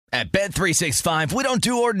At Bet365, we don't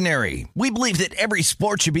do ordinary. We believe that every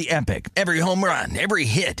sport should be epic. Every home run, every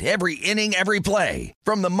hit, every inning, every play.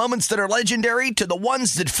 From the moments that are legendary to the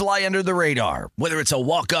ones that fly under the radar. Whether it's a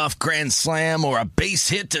walk-off grand slam or a base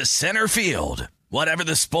hit to center field. Whatever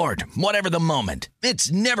the sport, whatever the moment.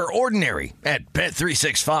 It's never ordinary at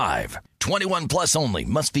Bet365. 21 plus only.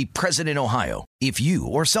 Must be present in Ohio. If you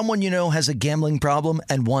or someone you know has a gambling problem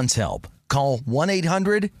and wants help, call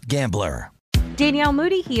 1-800-GAMBLER. Danielle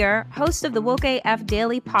Moody here, host of the Woke AF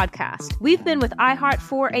Daily podcast. We've been with iHeart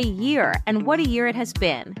for a year, and what a year it has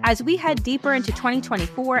been. As we head deeper into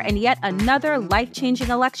 2024 and yet another life-changing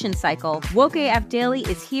election cycle, Woke AF Daily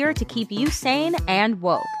is here to keep you sane and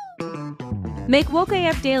woke. Make Woke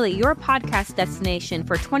AF Daily your podcast destination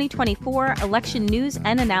for 2024 election news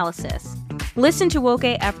and analysis. Listen to Woke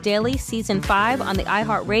AF Daily Season 5 on the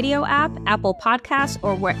iHeartRadio app, Apple Podcasts,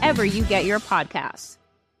 or wherever you get your podcasts.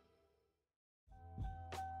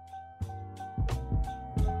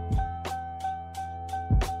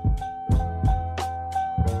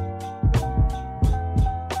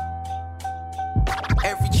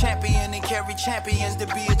 Every champion and carry champions to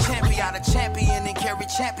be a champion. A champion and carry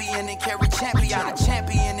champion and carry champion. A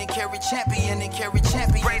champion and carry champion and carry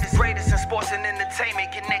champion. Greatest in sports and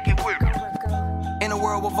entertainment, connected with. In a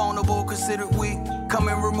world we're vulnerable, considered weak. Come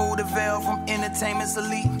and remove the veil from entertainment's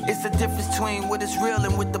elite. It's the difference between what is real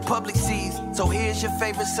and what the public sees. So here's your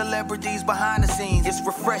favorite celebrities behind the scenes. It's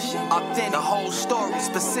refreshing, authentic, the whole story,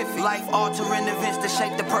 specific. Life-altering events that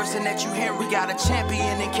shape the person that you hear. We got a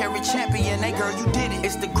champion and carry champion. Hey girl, you did it.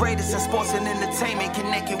 It's the greatest in sports and entertainment,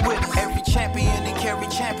 connected with us. Every champion and carry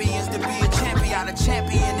champions to be a champion. A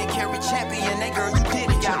champion and carry champion. Hey girl, you did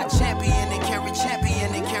it. Got a champion and carry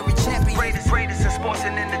champion and carry champion. Greatest in sports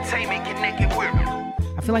and entertainment, connected with us.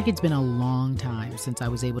 I feel like it's been a long time since I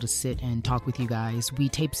was able to sit and talk with you guys. We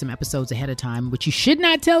taped some episodes ahead of time, which you should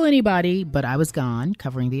not tell anybody, but I was gone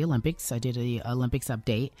covering the Olympics. I did a Olympics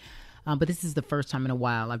update, but this is the first time in a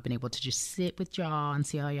while I've been able to just sit with y'all and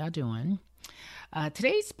see how y'all doing.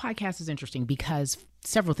 Today's podcast is interesting because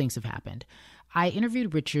several things have happened. I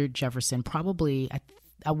interviewed Richard Jefferson probably,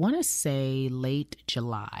 I want to say late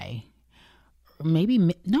July.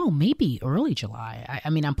 Maybe early July. I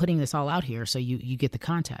mean, I'm putting this all out here so you get the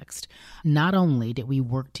context. Not only did we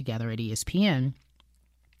work together at ESPN,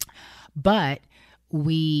 but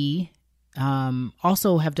we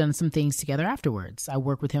also have done some things together afterwards. I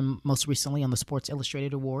worked with him most recently on the Sports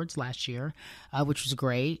Illustrated Awards last year, which was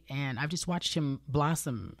great. And I've just watched him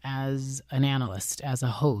blossom as an analyst, as a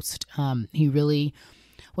host. He really...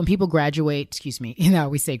 When people graduate,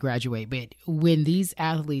 we say graduate, but when these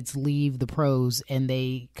athletes leave the pros and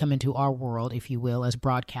they come into our world, if you will, as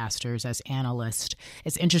broadcasters, as analysts,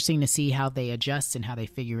 it's interesting to see how they adjust and how they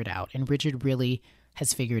figure it out. And Richard really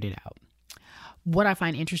has figured it out. What I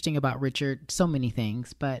find interesting about Richard, so many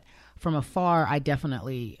things, but from afar, I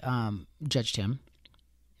definitely judged him.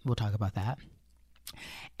 We'll talk about that.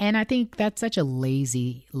 And I think that's such a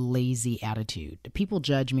lazy attitude. People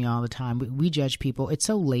judge me all the time. We judge people. It's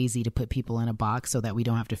so lazy to put people in a box so that we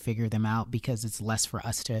don't have to figure them out because it's less for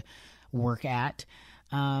us to work at.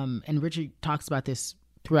 And Richard talks about this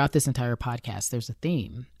throughout this entire podcast. There's a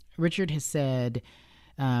theme. Richard has said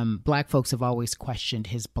Black folks have always questioned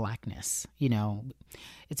his Blackness. You know,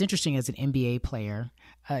 it's interesting as an NBA player,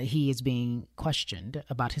 he is being questioned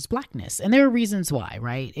about his Blackness. And there are reasons why,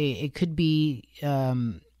 right? It could be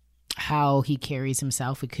how he carries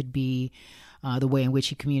himself. It could be the way in which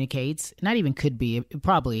he communicates. Not even could be. It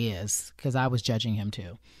probably is, because I was judging him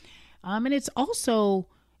too. And it's also,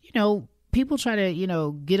 people try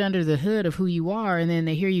to, get under the hood of who you are, and then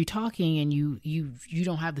they hear you talking and you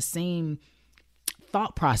don't have the same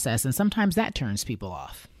thought process. And sometimes that turns people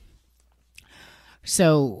off.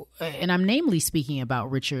 So, and I'm namely speaking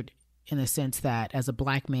about Richard in the sense that as a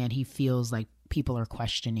Black man, he feels like people are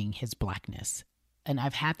questioning his Blackness. And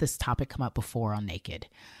I've had this topic come up before on Naked.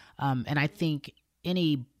 And I think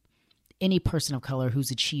any person of color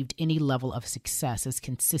who's achieved any level of success is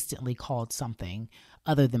consistently called something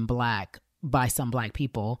other than Black by some Black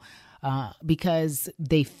people because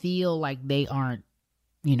they feel like they aren't,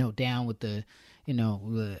 down with the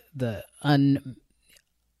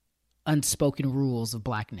unspoken rules of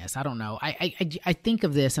Blackness. I don't know. I think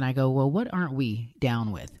of this and I go, well, what aren't we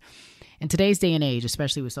down with? In today's day and age,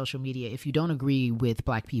 especially with social media, if you don't agree with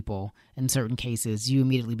Black people in certain cases, you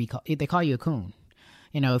immediately they call you a coon.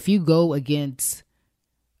 If you go against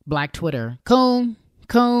Black Twitter, coon.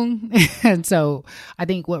 And so I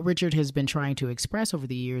think what Richard has been trying to express over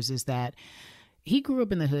the years is that he grew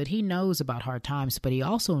up in the hood. He knows about hard times, but he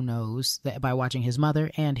also knows that by watching his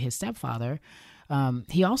mother and his stepfather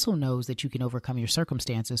he also knows that you can overcome your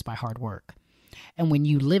circumstances by hard work. And when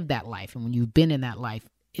you live that life and when you've been in that life,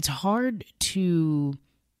 it's hard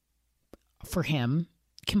for him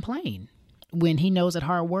complain when he knows that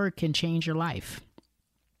hard work can change your life.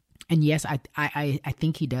 And yes, I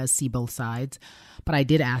think he does see both sides, but I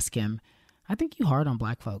did ask him, I think you hard on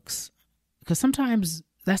Black folks, because sometimes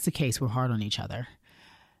that's the case. We're hard on each other.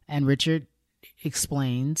 And Richard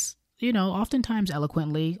explains, oftentimes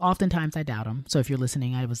eloquently, oftentimes I doubt him. So if you're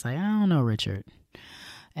listening, I was like, I don't know, Richard.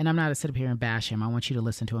 And I'm not to sit up here and bash him. I want you to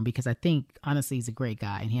listen to him because I think, honestly, he's a great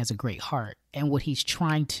guy and he has a great heart. And what he's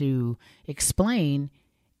trying to explain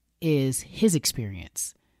is his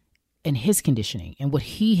experience and his conditioning and what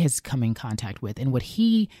he has come in contact with and what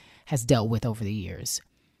he has dealt with over the years.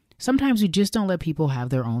 Sometimes we just don't let people have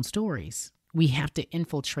their own stories. We have to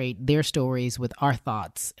infiltrate their stories with our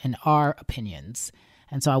thoughts and our opinions.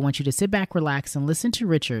 And so I want you to sit back, relax, and listen to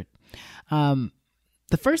Richard.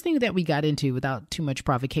 The first thing that we got into without too much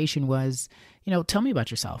provocation was, tell me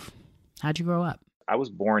about yourself. How'd you grow up? I was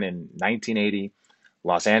born in 1980,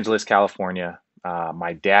 Los Angeles, California.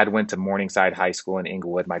 My dad went to Morningside High School in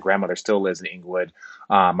Inglewood. My grandmother still lives in Inglewood.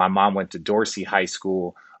 My mom went to Dorsey High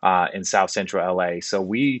School in South Central LA. So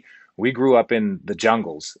we grew up in the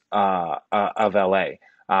jungles of LA.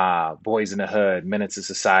 Boys in the Hood, Menace to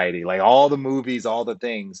Society, like all the movies, all the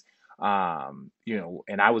things.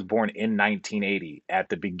 And I was born in 1980 at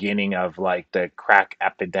the beginning of like the crack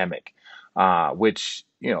epidemic, which,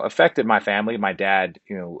 affected my family. My dad,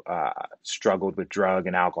 struggled with drug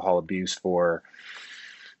and alcohol abuse for,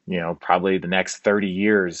 probably the next 30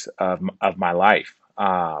 years of my life.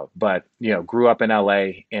 But grew up in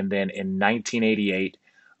LA. And then in 1988,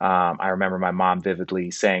 I remember my mom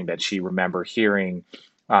vividly saying that she remembered hearing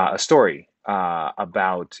a story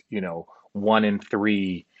about, 1 in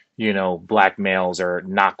 3 Black males are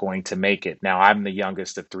not going to make it. Now, I'm the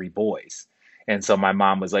youngest of 3 boys. And so my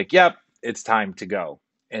mom was like, yep, it's time to go.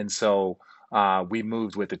 And so we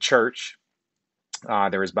moved with the church.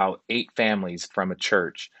 There was about 8 families from a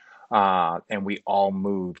church. And we all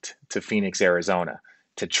moved to Phoenix, Arizona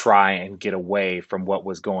to try and get away from what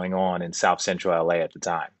was going on in South Central LA at the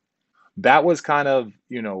time. That was kind of,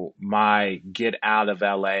 my get out of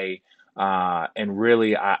LA. And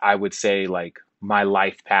really, I would say like, my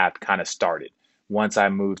life path kind of started once I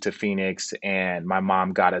moved to Phoenix and my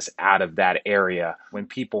mom got us out of that area. When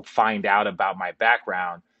people find out about my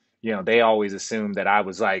background, they always assume that I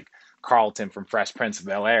was like Carlton from Fresh Prince of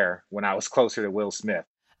Bel-Air when I was closer to Will Smith.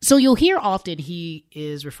 So you'll hear often he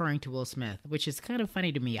is referring to Will Smith, which is kind of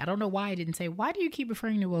funny to me. I don't know why I didn't say, why do you keep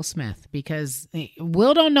referring to Will Smith? Because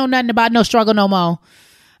Will don't know nothing about no struggle no more.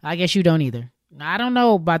 I guess you don't either. I don't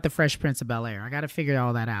know about the Fresh Prince of Bel-Air. I got to figure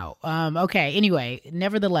all that out. Okay. Anyway,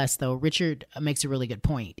 nevertheless, though, Richard makes a really good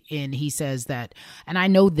point. And he says that, and I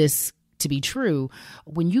know this to be true,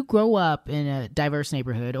 when you grow up in a diverse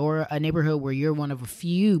neighborhood or a neighborhood where you're one of a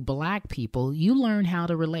few Black people, you learn how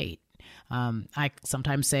to relate. I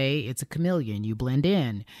sometimes say it's a chameleon. You blend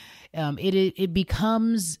in. It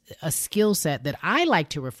becomes a skill set that I like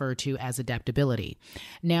to refer to as adaptability.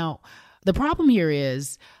 Now, the problem here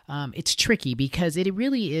is it's tricky because it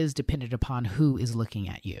really is dependent upon who is looking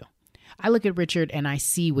at you. I look at Richard and I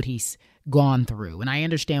see what he's gone through and I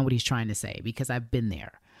understand what he's trying to say because I've been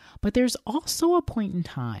there. But there's also a point in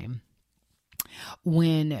time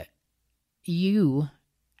when you,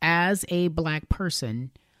 as a Black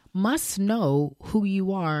person, must know who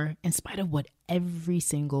you are in spite of what every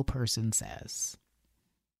single person says.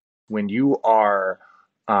 When you are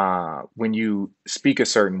when you speak a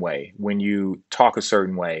certain way, when you talk a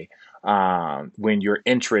certain way, when your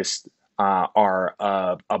interests are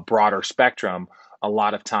a broader spectrum, a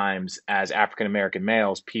lot of times as African American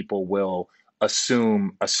males, people will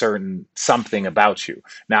assume a certain something about you.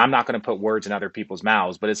 Now, I'm not going to put words in other people's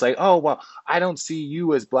mouths, but it's like, oh, well, I don't see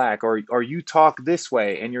you as Black, or you talk this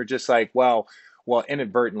way. And you're just like, well,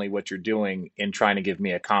 inadvertently, what you're doing in trying to give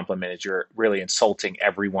me a compliment is you're really insulting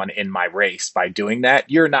everyone in my race by doing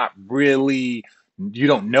that. You don't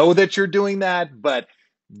know that you're doing that, but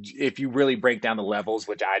if you really break down the levels,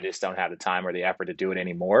 which I just don't have the time or the effort to do it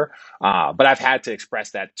anymore. But I've had to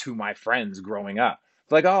express that to my friends growing up.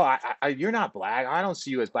 Like, oh, you're not Black. I don't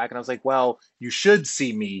see you as Black. And I was like, well, you should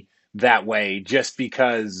see me that way just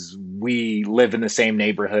because we live in the same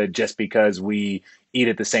neighborhood, just because we eat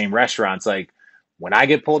at the same restaurants. Like, when I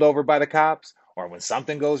get pulled over by the cops or when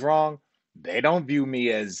something goes wrong, they don't view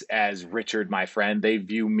me as Richard, my friend. They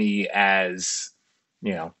view me as,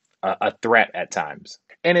 a threat at times.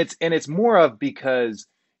 And it's more of because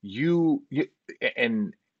you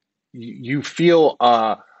feel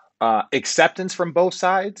acceptance from both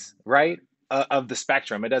sides, right? of the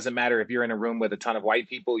spectrum. It doesn't matter if you're in a room with a ton of white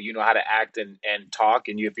people, you know how to act and talk.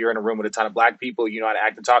 And if you're in a room with a ton of black people, you know how to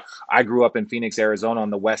act and talk. I grew up in Phoenix, Arizona on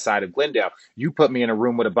the west side of Glendale. You put me in a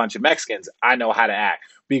room with a bunch of Mexicans, I know how to act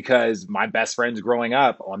because my best friends growing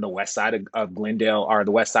up on the west side of Glendale or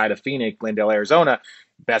the west side of Phoenix, Glendale, Arizona,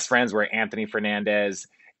 best friends were Anthony Fernandez,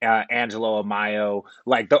 Angelo Amayo,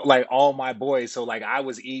 like all my boys. So like I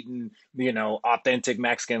was eating, authentic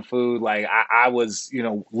Mexican food. Like I was,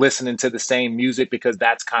 listening to the same music because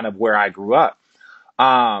that's kind of where I grew up.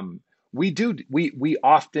 We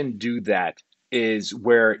often do that is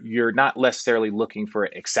where you're not necessarily looking for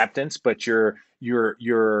acceptance, but you're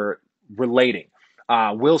relating.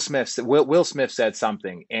 Will Smith said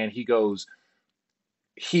something and he goes,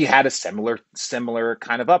 he had a similar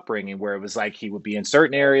kind of upbringing where it was like he would be in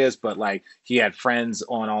certain areas, but like he had friends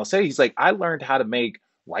on all sides. He's like, I learned how to make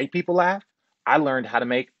white people laugh. I learned how to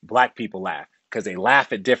make black people laugh because they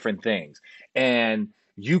laugh at different things. And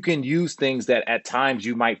you can use things that at times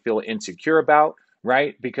you might feel insecure about,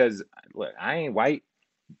 right? Because look, I ain't white,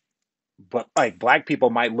 but like black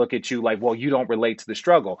people might look at you like, well, you don't relate to the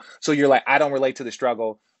struggle. So you're like, I don't relate to the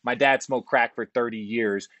struggle. My dad smoked crack for 30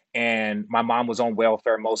 years and my mom was on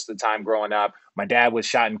welfare most of the time growing up. My dad was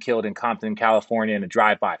shot and killed in Compton, California in a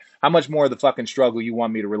drive-by. How much more of the fucking struggle you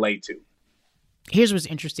want me to relate to? Here's what's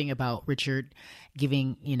interesting about Richard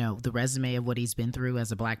giving, the resume of what he's been through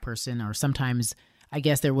as a black person, or sometimes I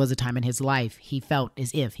guess there was a time in his life he felt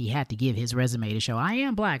as if he had to give his resume to show, I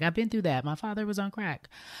am black. I've been through that. My father was on crack.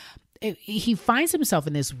 He finds himself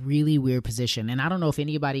in this really weird position, and I don't know if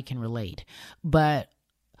anybody can relate, but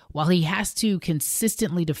while he has to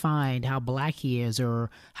consistently define how black he is or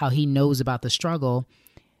how he knows about the struggle,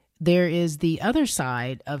 there is the other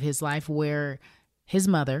side of his life where his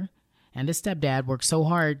mother and his stepdad worked so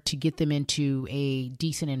hard to get them into a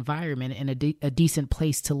decent environment and a decent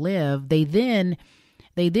place to live. They then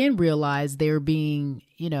realize they're being,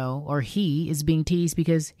 or he is being teased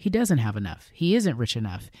because he doesn't have enough. He isn't rich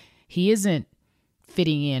enough. He isn't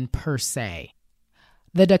fitting in per se.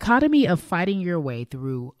 The dichotomy of fighting your way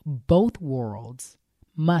through both worlds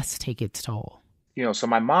must take its toll. So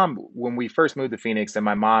my mom, when we first moved to Phoenix,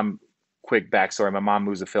 and quick backstory, my mom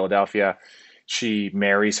moves to Philadelphia. She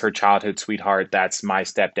marries her childhood sweetheart. That's my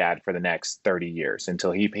stepdad for the next 30 years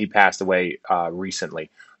until he passed away recently.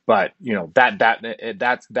 But,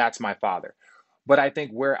 that's my father. But I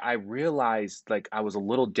think where I realized like I was a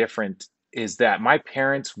little different is that my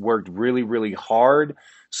parents worked really, really hard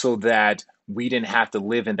so that we didn't have to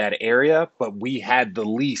live in that area, but we had the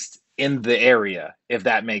least in the area, if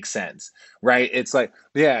that makes sense, right? It's like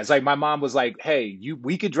my mom was like, hey,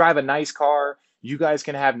 we could drive a nice car, you guys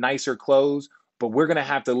can have nicer clothes, but we're going to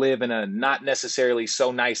have to live in a not necessarily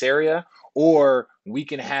so nice area, or we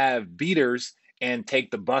can have beaters and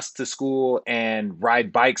take the bus to school and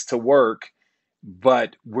ride bikes to work,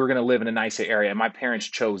 but we're going to live in a nicer area. And my parents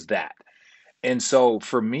chose that. And so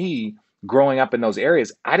for me, growing up in those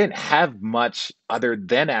areas, I didn't have much other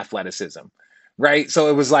than athleticism, right? So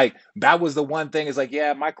it was like, that was the one thing is like,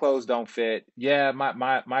 yeah, my clothes don't fit. Yeah,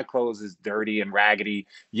 my clothes is dirty and raggedy.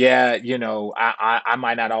 Yeah, I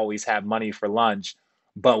might not always have money for lunch.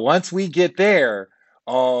 But once we get there,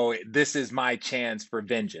 oh, this is my chance for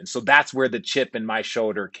vengeance. So that's where the chip in my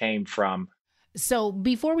shoulder came from. So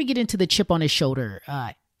before we get into the chip on his shoulder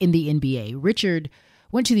in the NBA, Richard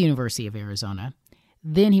went to the University of Arizona.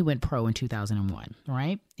 Then he went pro in 2001,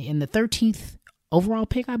 right? In the 13th overall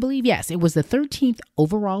pick, I believe. Yes, it was the 13th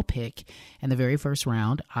overall pick in the very first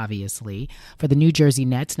round, obviously, for the New Jersey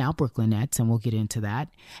Nets, now Brooklyn Nets, and we'll get into that.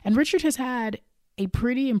 And Richard has had a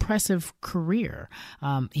pretty impressive career.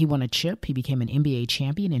 He won a chip. He became an NBA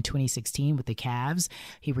champion in 2016 with the Cavs.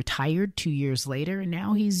 He retired 2 years later, and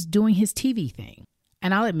now he's doing his TV thing.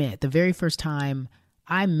 And I'll admit, the very first time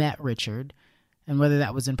I met Richard, and whether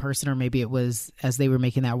that was in person or maybe it was as they were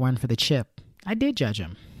making that run for the chip, I did judge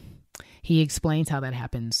him. He explains how that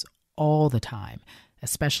happens all the time,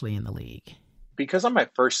 especially in the league. Because on my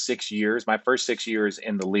first 6 years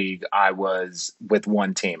in the league, I was with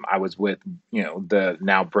one team. I was with, the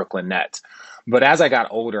now Brooklyn Nets. But as I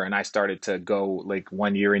got older and I started to go like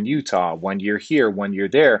 1 year in Utah, 1 year here, 1 year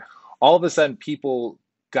there, all of a sudden people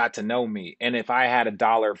got to know me. And if I had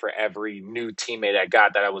 $1 for every new teammate I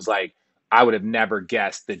got, that I was like, I would have never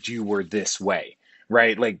guessed that you were this way,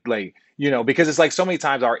 right? Because it's like so many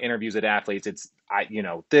times our interviews with athletes, it's,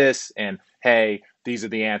 this and hey, these are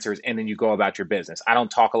the answers. And then you go about your business. I don't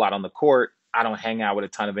talk a lot on the court. I don't hang out with a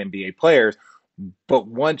ton of NBA players. But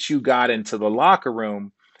once you got into the locker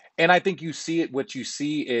room, and I think you see it, what you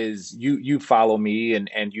see is you follow me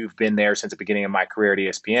and you've been there since the beginning of my career at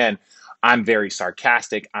ESPN. I'm very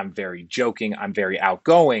sarcastic. I'm very joking. I'm very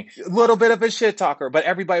outgoing, a little bit of a shit talker. But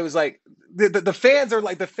everybody was like, the fans are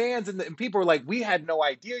like, the fans and people were like, we had no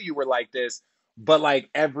idea you were like this. But like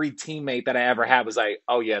every teammate that I ever had was like,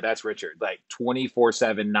 oh yeah, that's Richard. Like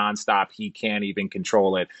 24/7 nonstop. He can't even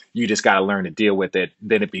control it. You just got to learn to deal with it.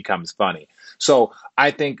 Then it becomes funny. So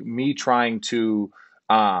I think me trying to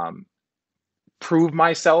prove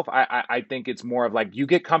myself, I think it's more of like you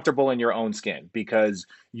get comfortable in your own skin because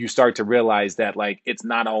you start to realize that like it's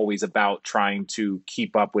not always about trying to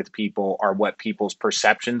keep up with people or what people's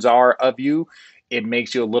perceptions are of you. It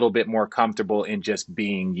makes you a little bit more comfortable in just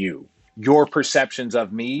being you. Your perceptions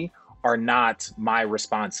of me are not my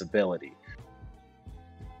responsibility.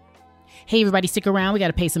 Hey, everybody, stick around. We got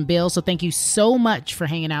to pay some bills. So thank you so much for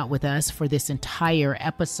hanging out with us for this entire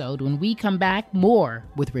episode. When we come back, more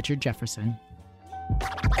with Richard Jefferson.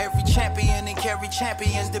 Every champion and carry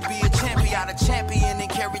champions to be a champion. A champion and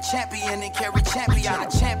carry champion and carry champion.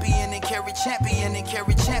 A champion and carry champion and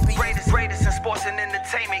carry champion. Greatest in sports and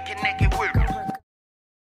entertainment connected with.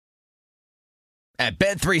 At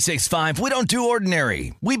Bet365, we don't do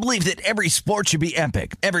ordinary. We believe that every sport should be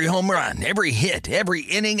epic. Every home run, every hit, every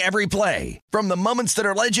inning, every play. From the moments that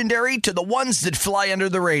are legendary to the ones that fly under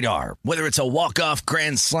the radar. Whether it's a walk-off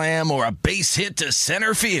grand slam or a base hit to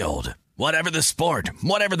center field. Whatever the sport,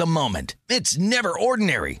 whatever the moment. It's never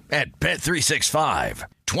ordinary at Bet365.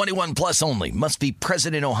 21 plus only. Must be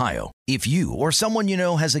present in Ohio. If you or someone you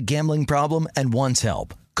know has a gambling problem and wants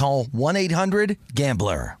help, call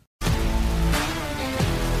 1-800-GAMBLER.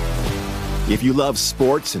 If you love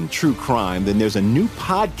sports and true crime, then there's a new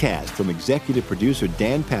podcast from executive producer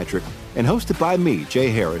Dan Patrick and hosted by me, Jay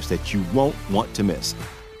Harris, that you won't want to miss.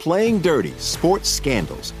 Playing Dirty: Sports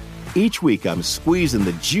Scandals. Each week, I'm squeezing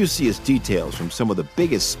the juiciest details from some of the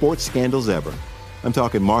biggest sports scandals ever. I'm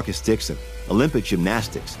talking Marcus Dixon, Olympic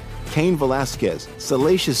gymnastics, Cain Velasquez,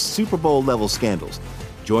 salacious Super Bowl-level scandals.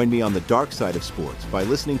 Join me on the dark side of sports by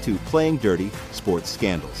listening to Playing Dirty: Sports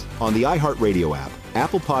Scandals on the iHeartRadio app,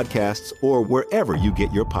 Apple Podcasts, or wherever you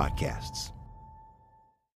get your podcasts.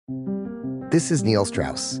 This is Neil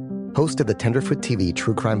Strauss, host of the Tenderfoot TV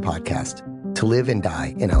true crime podcast, To Live and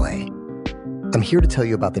Die in LA. I'm here to tell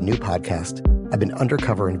you about the new podcast I've been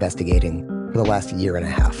undercover investigating for the last year and a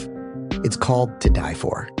half. It's called To Die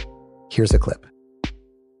For. Here's a clip.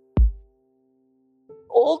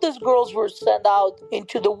 All these girls were sent out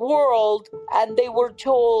into the world and they were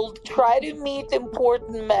told, try to meet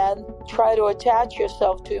important men, try to attach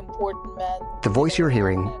yourself to important men. The voice you're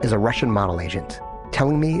hearing is a Russian model agent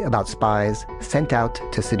telling me about spies sent out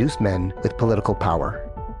to seduce men with political power.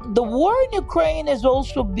 The war in Ukraine is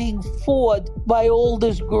also being fought by all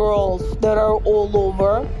these girls that are all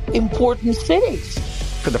over important cities.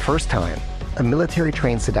 For the first time, a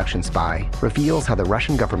military-trained seduction spy reveals how the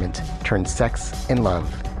Russian government turned sex and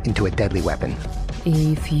love into a deadly weapon.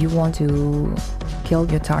 If you want to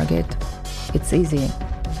kill your target, it's easy.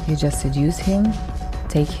 You just seduce him,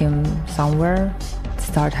 take him somewhere,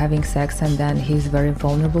 start having sex, and then he's very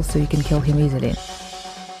vulnerable, so you can kill him easily.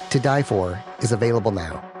 To Die For is available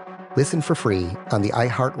now. Listen for free on the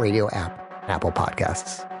iHeartRadio app, Apple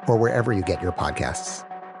Podcasts, or wherever you get your podcasts.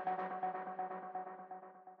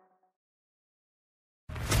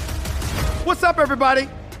 What's up, everybody?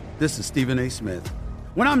 This is Stephen A. Smith.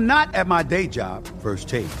 When I'm not at my day job, First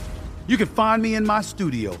Take, you can find me in my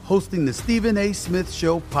studio hosting the Stephen A. Smith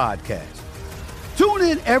Show podcast. Tune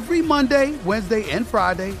in every Monday, Wednesday, and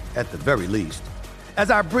Friday, at the very least, as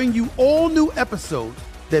I bring you all new episodes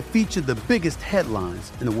that feature the biggest headlines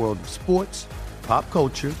in the world of sports, pop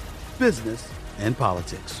culture, business, and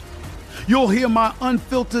politics. You'll hear my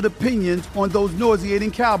unfiltered opinions on those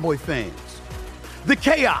nauseating Cowboy fans, the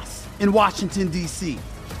chaos in Washington, D.C.,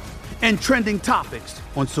 and trending topics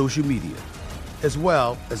on social media, as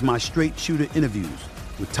well as my straight shooter interviews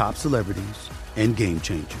with top celebrities and game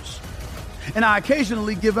changers. And I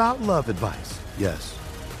occasionally give out love advice. Yes,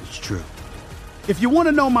 it's true. If you want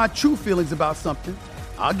to know my true feelings about something,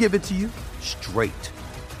 I'll give it to you straight.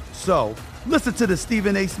 So listen to the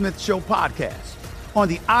Stephen A. Smith Show podcast on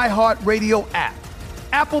the iHeartRadio app,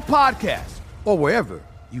 Apple Podcasts, or wherever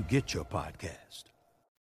you get your podcast.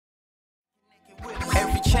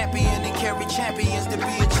 Every champion and carry champions to be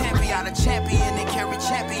a champion. A champion and carry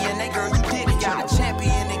champion. That girl, you did it. Got a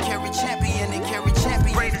champion and carry champion and carry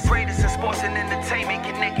champion. Greatest in sports and entertainment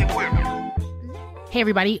connected with. Hey,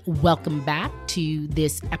 everybody. Welcome back to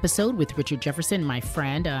this episode with Richard Jefferson, my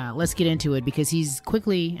friend. Let's get into it because he's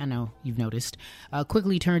quickly, I know you've noticed,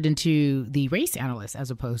 quickly turned into the race analyst as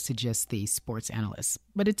opposed to just the sports analyst.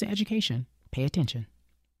 But it's education. Pay attention.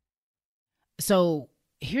 So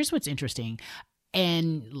here's what's interesting.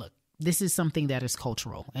 And look, this is something that is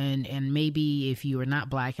cultural, and maybe if you are not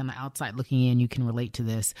Black on the outside looking in, you can relate to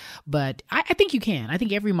this, but I think you can. I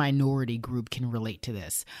think every minority group can relate to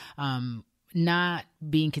this. Not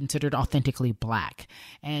being considered authentically Black,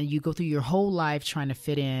 and you go through your whole life trying to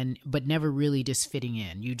fit in, but never really just fitting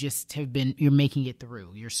in. You just you're making it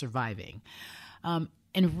through, you're surviving. And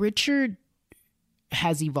Richard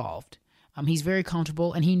has evolved. He's very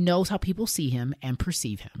comfortable, and he knows how people see him and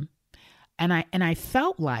perceive him. And I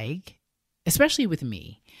felt like, especially with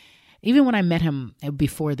me, even when I met him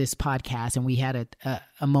before this podcast and we had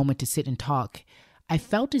a moment to sit and talk, I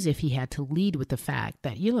felt as if he had to lead with the fact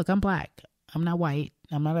that, look, I'm Black. I'm not white.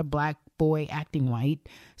 I'm not a Black boy acting white,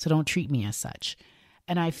 so don't treat me as such.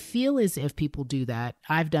 And I feel as if people do that.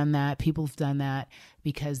 I've done that. People have done that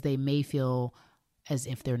because they may feel as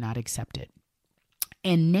if they're not accepted.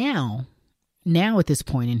 And now at this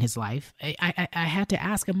point in his life, I had to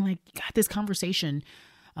ask him, like, God, this conversation,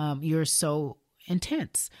 you're so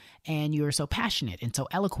intense and you're so passionate and so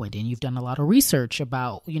eloquent, and you've done a lot of research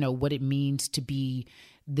about, what it means to be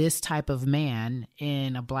this type of man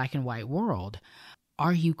in a Black and white world.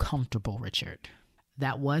 Are you comfortable, Richard?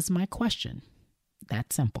 That was my question.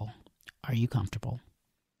 That simple. Are you comfortable?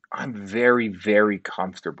 I'm very, very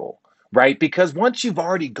comfortable, right? Because once you've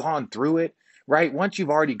already gone through it, right? Once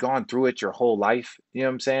you've already gone through it your whole life, you know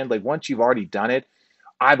what I'm saying? Like, once you've already done it,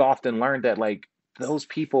 I've often learned that, like, those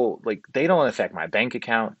people, like, they don't affect my bank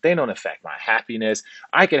account. They don't affect my happiness.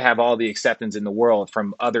 I could have all the acceptance in the world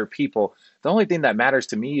from other people. The only thing that matters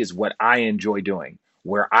to me is what I enjoy doing,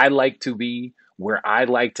 where I like to be, where I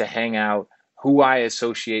like to hang out, who I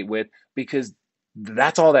associate with, because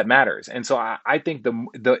that's all that matters. And so I think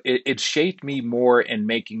it shaped me more and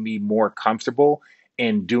making me more comfortable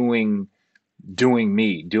in doing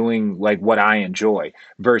me, doing like what I enjoy,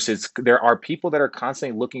 versus there are people that are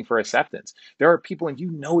constantly looking for acceptance. There are people, and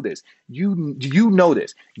you know this,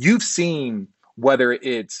 you've seen whether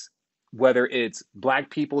it's Black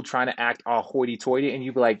people trying to act all hoity-toity and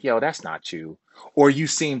you be like, yo, that's not you. Or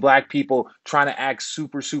you've seen Black people trying to act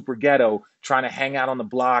super, super ghetto, trying to hang out on the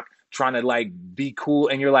block, trying to like be cool.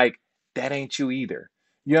 And you're like, that ain't you either.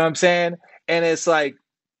 You know what I'm saying? And it's like,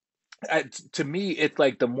 to me, it's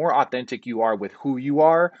like the more authentic you are with who you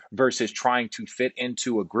are versus trying to fit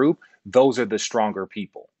into a group, those are the stronger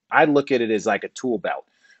people. I look at it as like a tool belt,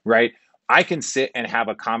 right? I can sit and have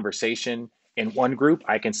a conversation in one group.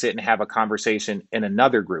 I can sit and have a conversation in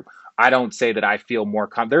another group. I don't say that I feel more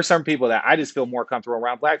there's some people that I just feel more comfortable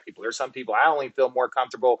around Black people. There's some people I only feel more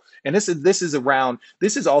comfortable. And this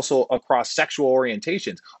is also across sexual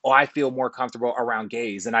orientations. Oh, I feel more comfortable around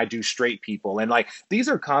gays than I do straight people. And like, these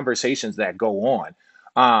are conversations that go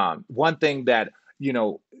on. One thing that,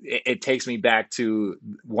 it takes me back to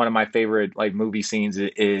one of my favorite like movie scenes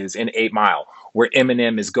is in 8 Mile, where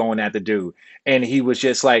Eminem is going at the dude. And he was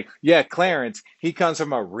just like, yeah, Clarence, he comes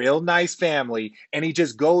from a real nice family. And he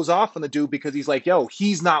just goes off on the dude because he's like, yo,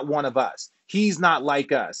 he's not one of us. He's not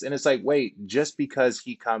like us. And it's like, wait, just because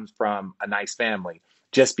he comes from a nice family,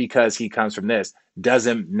 just because he comes from this,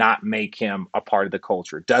 doesn't not make him a part of the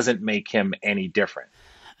culture, doesn't make him any different.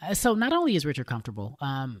 So not only is Richard comfortable,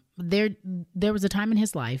 there was a time in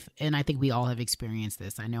his life, and I think we all have experienced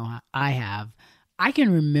this. I know I have. I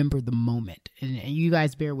can remember the moment, and you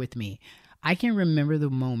guys bear with me. I can remember the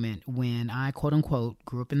moment when I, quote unquote,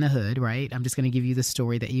 grew up in the hood, right? I'm just going to give you the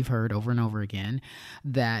story that you've heard over and over again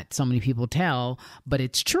that so many people tell, but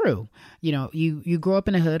it's true. You grow up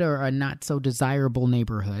in a hood or a not so desirable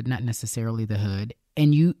neighborhood, not necessarily the hood,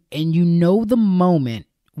 and you know the moment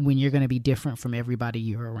when you're going to be different from everybody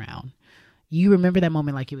you're around. You remember that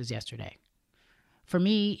moment like it was yesterday. For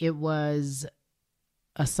me, it was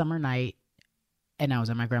a summer night and I was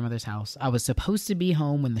at my grandmother's house. I was supposed to be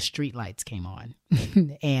home when the street lights came on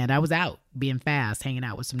and I was out being fast, hanging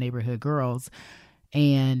out with some neighborhood girls,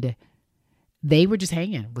 and they were just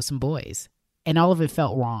hanging with some boys, and all of it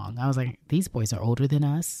felt wrong. I was like, these boys are older than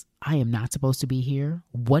us. I am not supposed to be here.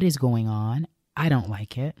 What is going on? I don't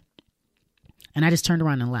like it. And I just turned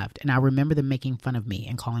around and left. And I remember them making fun of me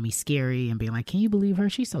and calling me scary and being like, can you believe her?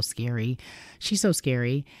 She's so scary. She's so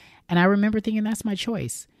scary. And I remember thinking, that's my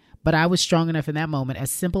choice. But I was strong enough in that moment, as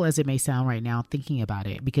simple as it may sound right now, thinking about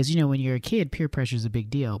it. Because, when you're a kid, peer pressure is a big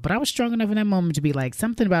deal. But I was strong enough in that moment to be like,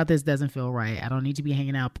 something about this doesn't feel right. I don't need to be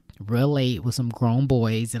hanging out real late with some grown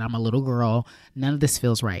boys and I'm a little girl. None of this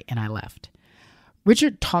feels right. And I left.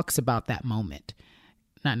 Richard talks about that moment.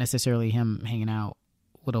 Not necessarily him hanging out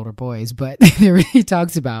with older boys, but he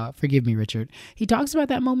talks about, forgive me, Richard, he talks about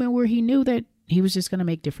that moment where he knew that he was just going to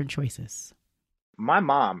make different choices. My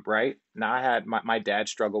mom, right? Now I had my dad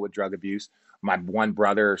struggle with drug abuse. My one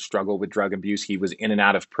brother struggled with drug abuse. He was in and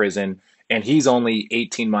out of prison, and he's only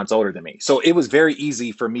 18 months older than me. So it was very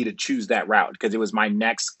easy for me to choose that route because it was my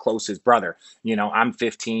next closest brother. I'm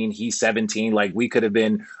 15, he's 17. Like I could have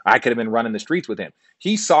been running the streets with him.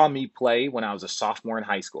 He saw me play when I was a sophomore in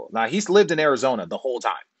high school. Now he's lived in Arizona the whole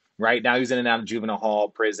time. Right now, he's in and out of juvenile hall,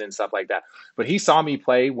 prison, stuff like that. But he saw me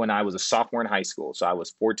play when I was a sophomore in high school. So I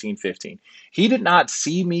was 14, 15. He did not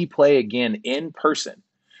see me play again in person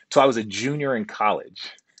till I was a junior in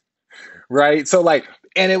college. Right. So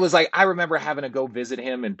and it was I remember having to go visit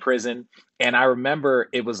him in prison. And I remember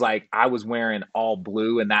it was I was wearing all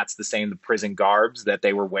blue, and that's the prison garbs that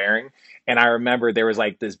they were wearing. And I remember there was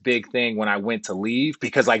this big thing when I went to leave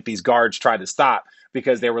because these guards tried to stop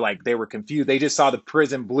because they were confused. They just saw the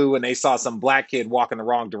prison blue and they saw some black kid walking the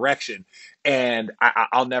wrong direction. And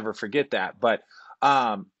I'll never forget that. But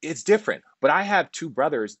it's different. But I have two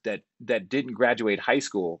brothers that didn't graduate high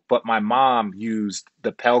school, but my mom used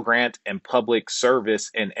the Pell Grant and public service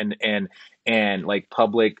and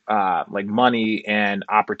public money and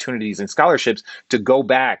opportunities and scholarships to go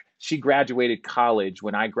back. She graduated college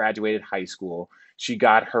when I graduated high school. She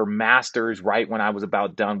got her master's right when I was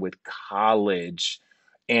about done with college.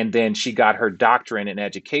 And then she got her doctorate in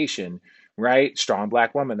education, right? Strong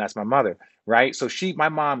Black woman. That's my mother. Right. So my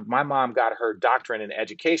mom got her doctorate in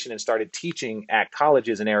education and started teaching at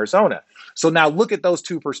colleges in Arizona. So now look at those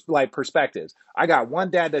two perspectives. I got one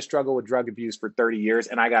dad that struggled with drug abuse for 30 years.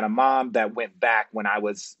 And I got a mom that went back when I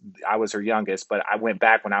was her youngest, but I went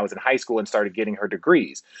back when I was in high school and started getting her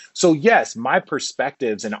degrees. So yes, my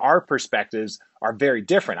perspectives and our perspectives are very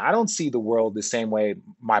different. I don't see the world the same way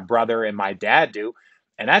my brother and my dad do.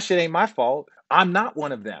 And that shit ain't my fault. I'm not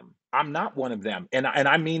one of them. I'm not one of them. And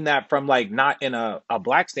I mean that from not in a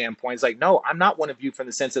Black standpoint. It's no, I'm not one of you from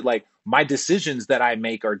the sense that my decisions that I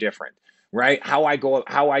make are different, right? How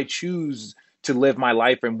I choose to live my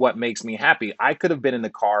life and what makes me happy. I could have been in the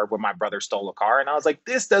car where my brother stole a car and I was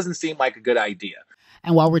this doesn't seem like a good idea.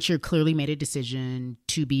 And while Richard clearly made a decision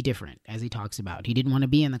to be different, as he talks about, he didn't want to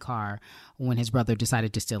be in the car when his brother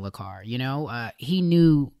decided to steal a car. He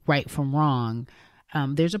knew right from wrong.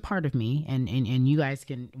 There's a part of me, and you guys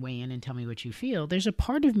can weigh in and tell me what you feel. There's a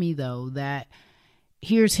part of me, though, that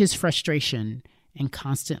hears his frustration and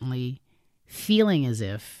constantly feeling as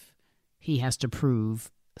if he has to prove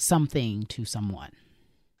something to someone.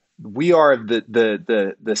 We are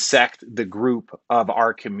the sect, the group of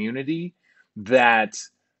our community that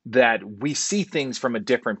we see things from a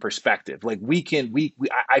different perspective.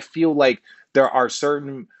 I feel like there are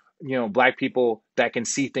certain Black people that can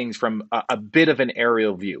see things from a bit of an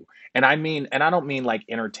aerial view. And I don't mean like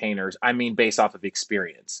entertainers. I mean, based off of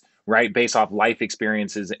experience, right? Based off life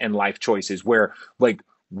experiences and life choices where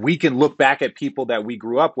we can look back at people that we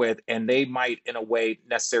grew up with and they might in a way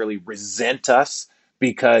necessarily resent us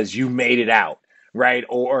because you made it out. Right.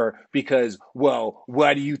 Or because, well,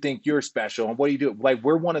 why do you think you're special? And what do you do?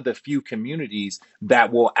 We're one of the few communities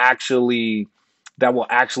that will actually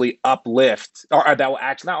uplift or that will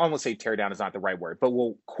actually, not almost say tear down is not the right word, but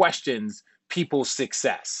will questions people's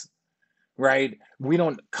success. Right. We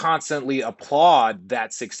don't constantly applaud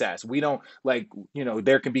that success. We don't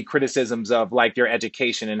there can be criticisms of your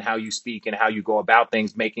education and how you speak and how you go about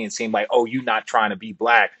things, making it seem oh, you're not trying to be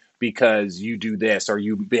Black because you do this or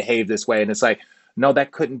you behave this way. And it's no,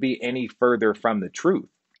 that couldn't be any further from the truth.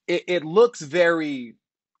 It looks very,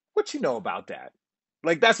 what you know about that?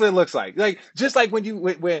 That's what it looks like. Just when you're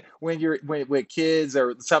with kids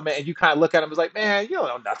or something, and you kind of look at them, it's man, you don't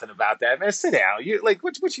know nothing about that, man. Sit down. You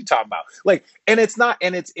what you talking about? And it's not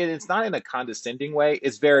in a condescending way.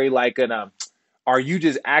 It's very are you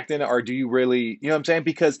just acting or do you really, you know what I'm saying?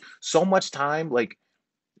 Because so much time,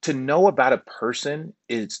 to know about a person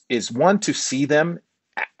is one, to see them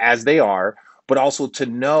as they are, but also to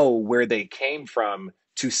know where they came from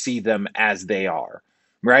to see them as they are.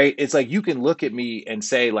 Right. It's you can look at me and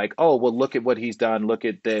say oh, well, look at what he's done. Look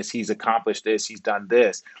at this. He's accomplished this. He's done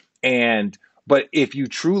this. But if you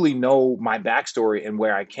truly know my backstory and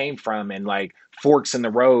where I came from and forks in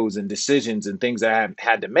the roads and decisions and things that I've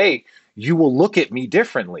had to make, you will look at me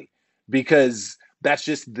differently because that's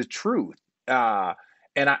just the truth. And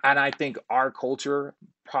I think our culture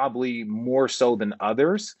probably more so than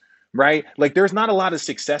others. Right. There's not a lot of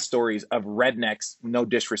success stories of rednecks, no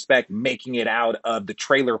disrespect, making it out of the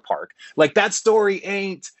trailer park. That story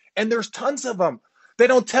ain't. And there's tons of them. They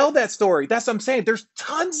don't tell that story. That's what I'm saying. There's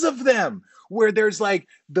tons of them where there's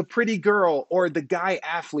the pretty girl or the guy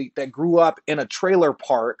athlete that grew up in a trailer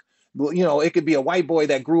park. It could be a white boy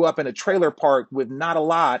that grew up in a trailer park with not a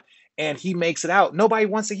lot and he makes it out. Nobody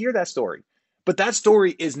wants to hear that story. But that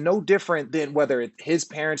story is no different than whether his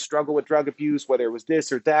parents struggle with drug abuse, whether it was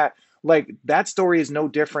this or that. Like, that story is no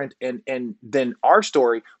different and than our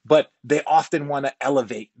story, but they often want to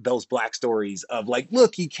elevate those Black stories of like,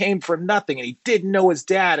 look, he came from nothing and he didn't know his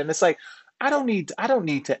dad. And it's like, I don't need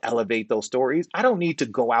to elevate those stories. I don't need to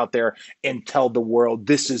go out there and tell the world,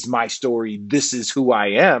 this is my story, this is who I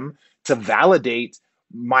am, to validate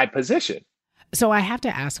my position. So I have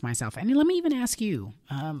to ask myself, and let me even ask you,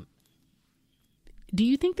 do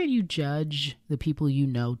you think that you judge the people you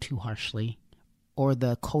know too harshly, or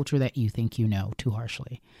the culture that you think you know too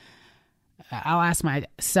harshly? I'll ask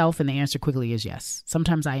myself, and the answer quickly is yes.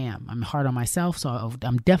 Sometimes I am. I'm hard on myself, so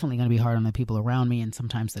I'm definitely going to be hard on the people around me, and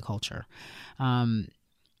sometimes the culture.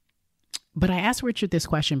 But I asked Richard this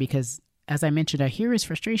question because, as I mentioned, I hear his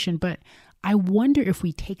frustration, but I wonder if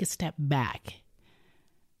we take a step back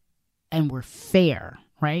and we're fair,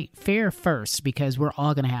 right? Fair first, because we're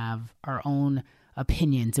all going to have our own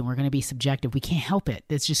opinions and we're going to be subjective. We can't help it.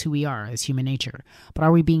 That's just who we are as human nature. But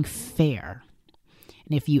are we being fair?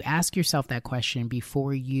 And if you ask yourself that question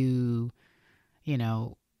before you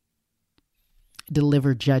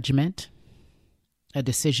deliver judgment, a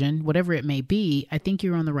decision, whatever it may be, I think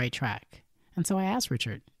you're on the right track. And so I asked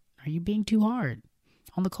Richard, are you being too hard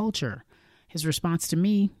on the culture? His response to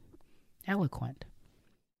me, eloquent.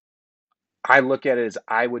 I look at it as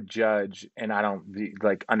I would judge, and I don't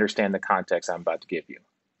understand the context I'm about to give you.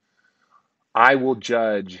 I will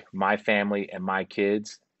judge my family and my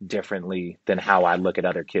kids differently than how I look at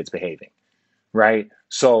other kids behaving, right?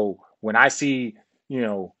 So when I see,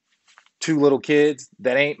 two little kids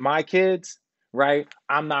that ain't my kids, right?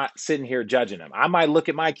 I'm not sitting here judging them. I might look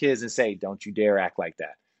at my kids and say, don't you dare act like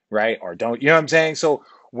that, right? Or don't, you know what I'm saying? So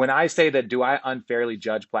when I say that, do I unfairly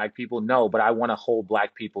judge Black people? No, but I want to hold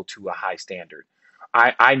Black people to a high standard.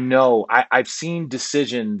 I know I've seen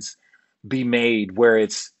decisions be made where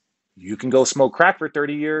it's, you can go smoke crack for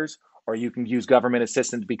 30 years, or you can use government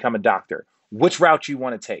assistance to become a doctor. Which route you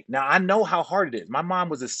want to take? Now, I know how hard it is. My mom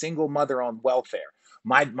was a single mother on welfare.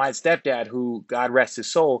 My stepdad, who, God rest his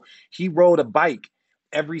soul, he rode a bike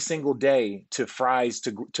every single day to Fry's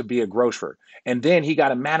to be a grocer. And then he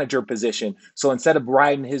got a manager position. So instead of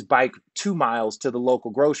riding his bike 2 miles to the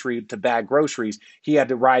local grocery to bag groceries, he had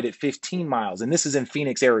to ride it 15 miles. And this is in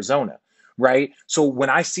Phoenix, Arizona, right? So when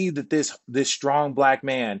I see that this strong Black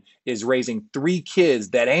man is raising 3 kids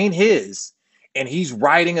that ain't his, and he's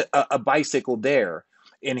riding a bicycle there,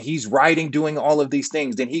 and he's doing all of these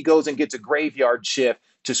things, then he goes and gets a graveyard shift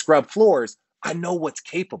to scrub floors, I know what's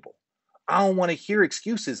capable. I don't want to hear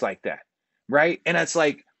excuses like that, right? And it's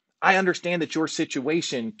like, I understand that your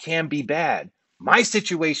situation can be bad. My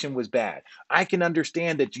situation was bad. I can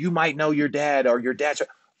understand that you might know your dad or your dad.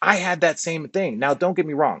 I had that same thing. Now, don't get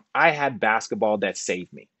me wrong. I had basketball that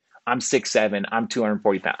saved me. I'm 6'7", I'm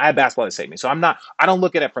 240 pounds. I had basketball that saved me. So I don't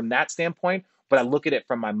look at it from that standpoint, but I look at it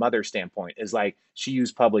from my mother's standpoint. Is like, she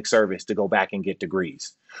used public service to go back and get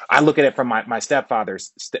degrees. I look at it from my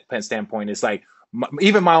stepfather's standpoint. It's like,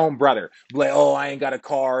 even my own brother, like, oh, I ain't got a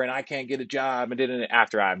car and I can't get a job, and then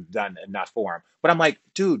after I've done enough for him. But I'm like,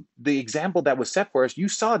 dude, the example that was set for us, you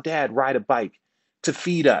saw dad ride a bike to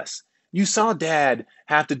feed us. You saw dad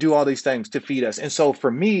have to do all these things to feed us. And so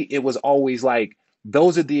for me, it was always like,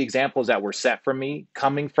 those are the examples that were set for me,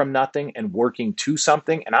 coming from nothing and working to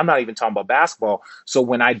something. And I'm not even talking about basketball. So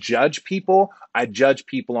when I judge people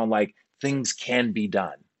on like, things can be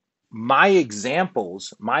done. My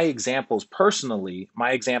examples personally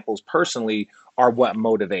are what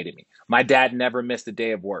motivated me. My dad never missed a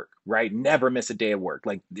day of work, right? Never missed a day of work.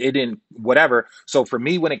 Like, it didn't, whatever. So for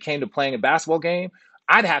me, when it came to playing a basketball game,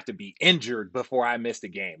 I'd have to be injured before I missed a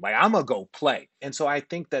game. Like, I'm going to go play. And so I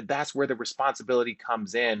think that that's where the responsibility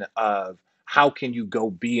comes in of, how can you go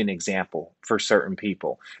be an example for certain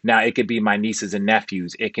people? Now, it could be my nieces and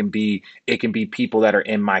nephews. It can be people that are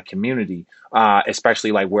in my community,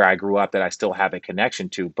 especially like where I grew up, that I still have a connection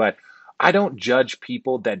to. But I don't judge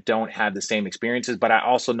people that don't have the same experiences. But I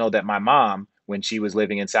also know that my mom, when she was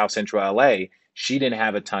living in South Central LA, she didn't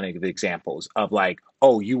have a ton of examples of like,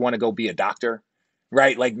 oh, you want to go be a doctor?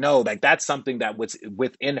 Right? Like, no, like, that's something that was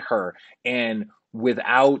within her. And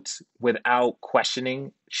without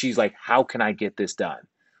questioning, she's like, how can I get this done?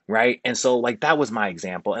 Right? And so like, that was my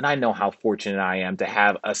example. And I know how fortunate I am to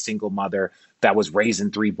have a single mother that was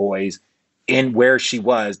raising 3 boys in where she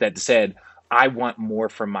was, that said, I want more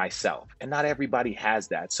for myself. And not everybody has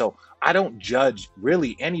that. So I don't judge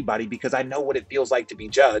really anybody, because I know what it feels like to be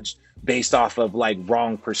judged based off of like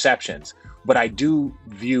wrong perceptions. But I do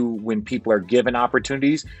view, when people are given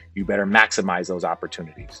opportunities, you better maximize those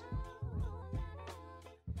opportunities.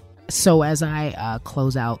 So as I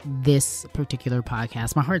close out this particular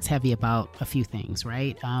podcast, my heart's heavy about a few things,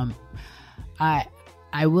 right? I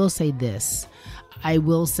will say this. I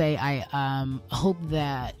will say I hope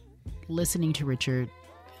that listening to Richard,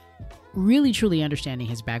 really truly understanding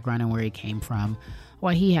his background and where he came from,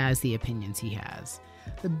 why he has the opinions he has.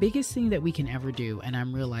 The biggest thing that we can ever do, and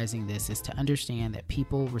I'm realizing this, is to understand that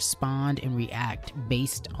people respond and react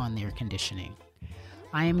based on their conditioning.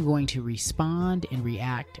 I am going to respond and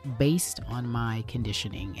react based on my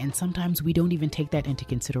conditioning. And sometimes we don't even take that into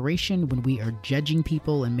consideration when we are judging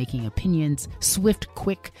people and making opinions. Swift,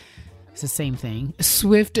 quick, it's the same thing.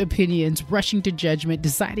 Swift opinions, rushing to judgment,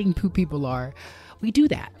 deciding who people are. We do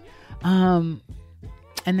that. And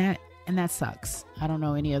that sucks. I don't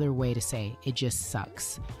know any other way to say it. Just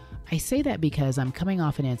sucks. I say that because I'm coming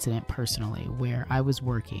off an incident personally where I was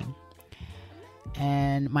working.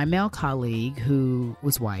 And my male colleague, who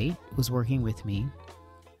was white, was working with me.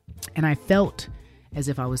 And I felt as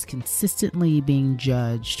if I was consistently being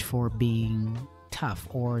judged for being tough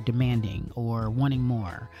or demanding or wanting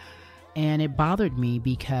more. And it bothered me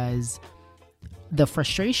because the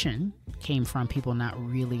frustration came from people not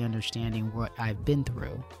really understanding what I've been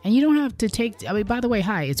through. And you don't have to take, by the way,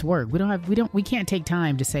 hi, it's work. We can't take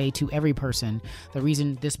time to say to every person, the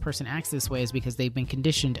reason this person acts this way is because they've been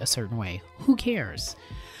conditioned a certain way. Who cares?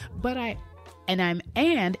 But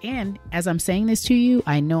as I'm saying this to you,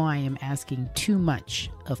 I know I am asking too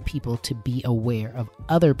much of people to be aware of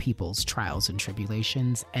other people's trials and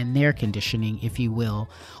tribulations and their conditioning, if you will,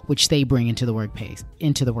 which they bring into the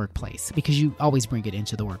workplace, because you always bring it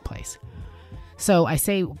into the workplace. So I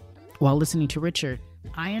say, while listening to Richard,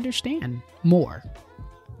 I understand more.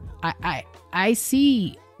 I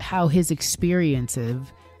see how his experiences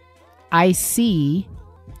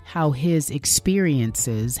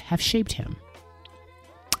have shaped him.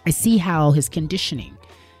 I see how his conditioning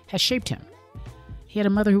has shaped him. He had a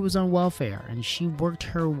mother who was on welfare, and she worked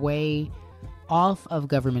her way off of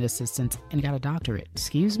government assistance and got a doctorate.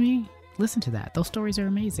 Excuse me? Listen to that. Those stories are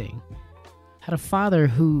amazing. Had a father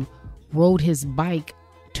who rode his bike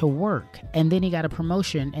to work, and then he got a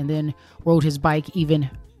promotion, and then rode his bike even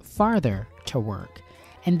farther to work,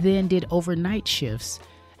 and then did overnight shifts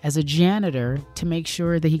as a janitor to make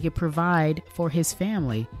sure that he could provide for his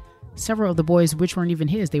family. Several of the boys, which weren't even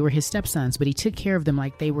his, they were his stepsons, but he took care of them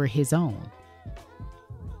like they were his own.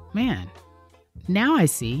 Man, now I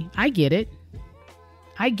see. I get it.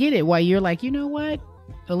 Why you're like, you know what?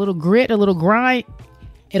 A little grit, a little grind,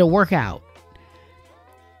 it'll work out.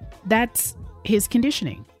 That's his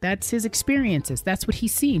conditioning. That's his experiences. That's what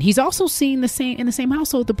he's seen. He's also seen in the same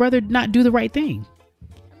household, the brother not do the right thing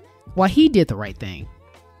while he did the right thing.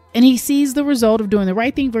 And he sees the result of doing the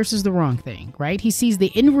right thing versus the wrong thing, right? He sees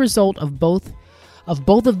the end result of both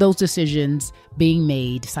of those decisions being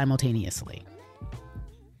made simultaneously.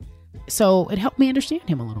 So it helped me understand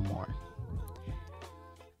him a little more.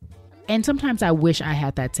 And sometimes I wish I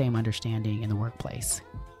had that same understanding in the workplace.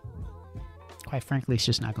 Quite frankly, it's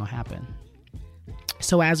just not going to happen.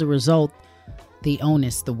 So as a result,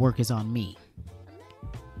 the work is on me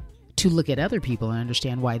to look at other people and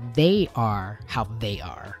understand why they are how they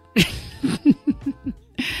are.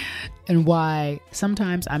 And why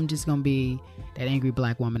sometimes I'm just going to be that angry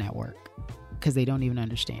black woman at work because they don't even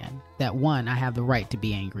understand that, one, I have the right to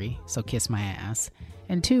be angry, so kiss my ass.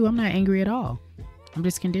 And two, I'm not angry at all. I'm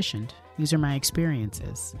just conditioned. These are my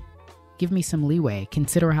experiences. Give me some leeway.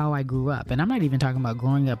 Consider how I grew up. And I'm not even talking about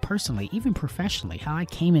growing up personally, even professionally, how I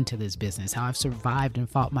came into this business, how I've survived and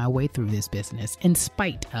fought my way through this business in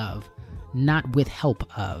spite of, not with help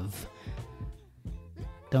of.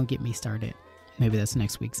 Don't get me started. Maybe that's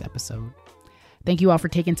next week's episode. Thank you all for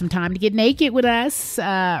taking some time to get naked with us,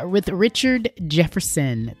 with Richard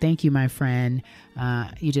Jefferson. Thank you, my friend.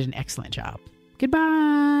 You did an excellent job.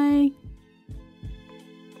 Goodbye.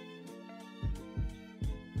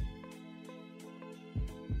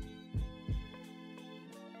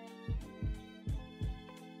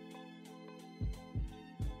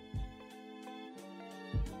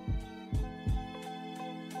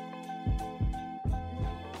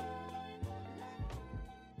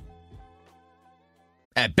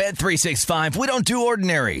 At Bet365, we don't do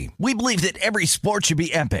ordinary. We believe that every sport should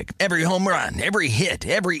be epic. Every home run, every hit,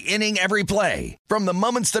 every inning, every play. From the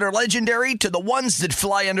moments that are legendary to the ones that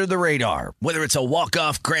fly under the radar. Whether it's a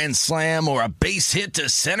walk-off grand slam or a base hit to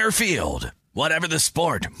center field. Whatever the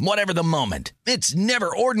sport, whatever the moment. It's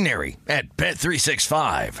never ordinary at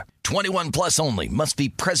Bet365. 21 plus only. Must be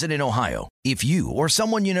present in Ohio. If you or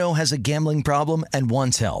someone you know has a gambling problem and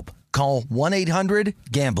wants help, call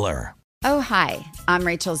 1-800-GAMBLER. Oh, hi, I'm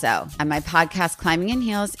Rachel Zoe, and my podcast, Climbing in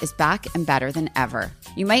Heels, is back and better than ever.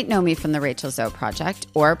 You might know me from the Rachel Zoe Project,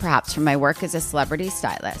 or perhaps from my work as a celebrity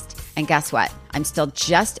stylist. And guess what? I'm still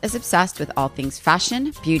just as obsessed with all things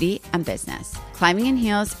fashion, beauty, and business. Climbing in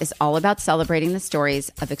Heels is all about celebrating the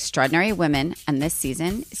stories of extraordinary women, and this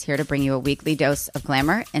season is here to bring you a weekly dose of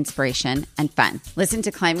glamour, inspiration, and fun. Listen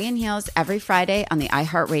to Climbing in Heels every Friday on the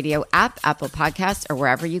iHeartRadio app, Apple Podcasts, or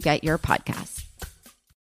wherever you get your podcasts.